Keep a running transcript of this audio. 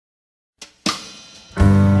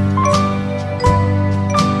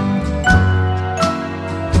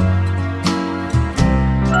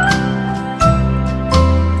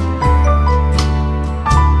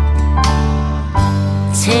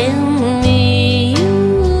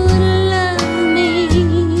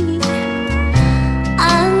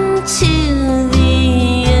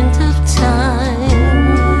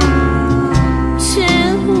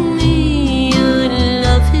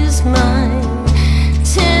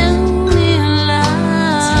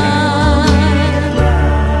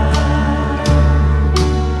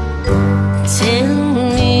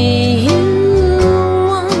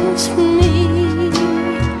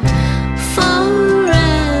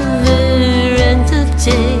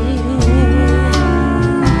day.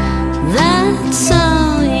 That's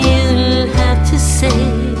all you'll have to say.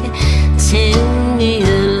 Tell me a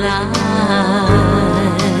lie.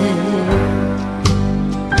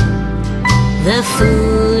 The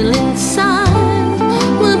fool inside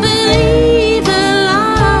will believe a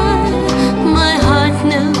lie my heart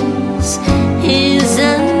knows is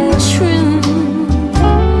untrue.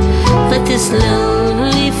 But this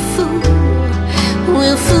lonely fool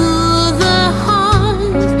will fool the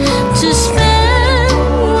heart to spend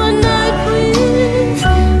one night with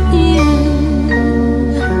you.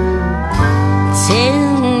 Tell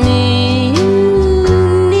me you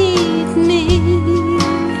need me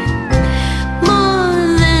more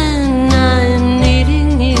than I'm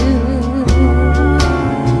needing you.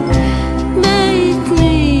 Make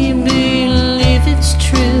me believe it's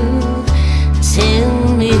true. Tell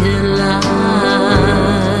me a lie.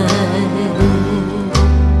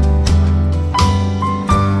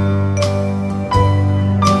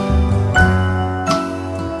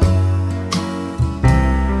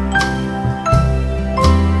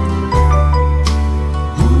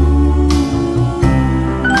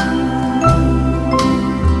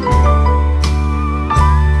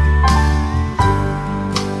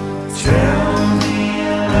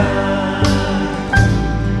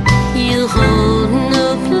 You hold no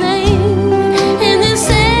blame in this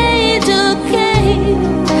age-old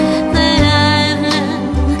game that I've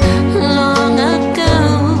learned long ago.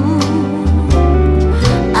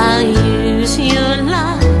 I'll use your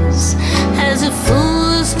lies as a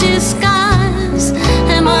fool's disguise,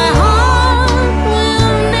 and my heart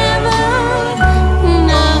will never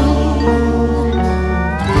know.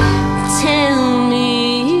 Tell me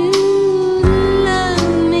you love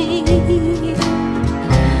me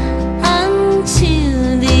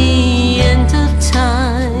until the end of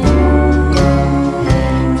time.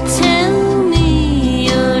 Tell me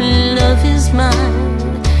your love is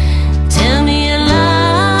mine. Tell me a lie.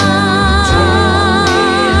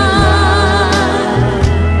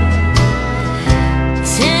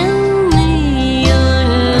 Tell me your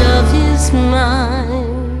love is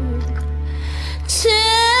mine.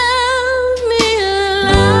 Tell me a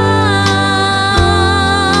lie.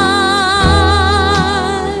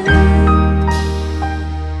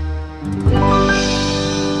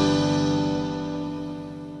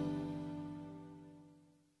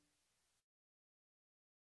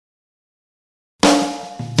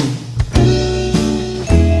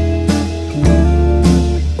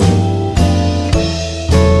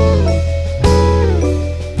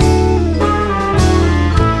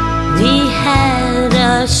 We had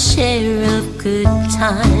our share of good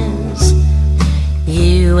times,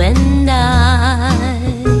 you and I.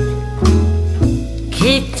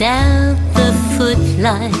 Kicked out the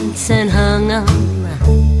footlights and hung on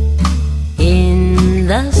in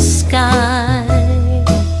the sky.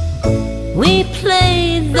 We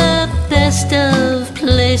played the best of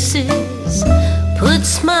places, put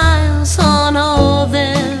smiles on all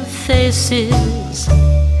their faces,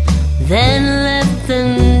 then left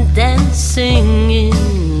them dancing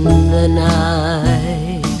in the night.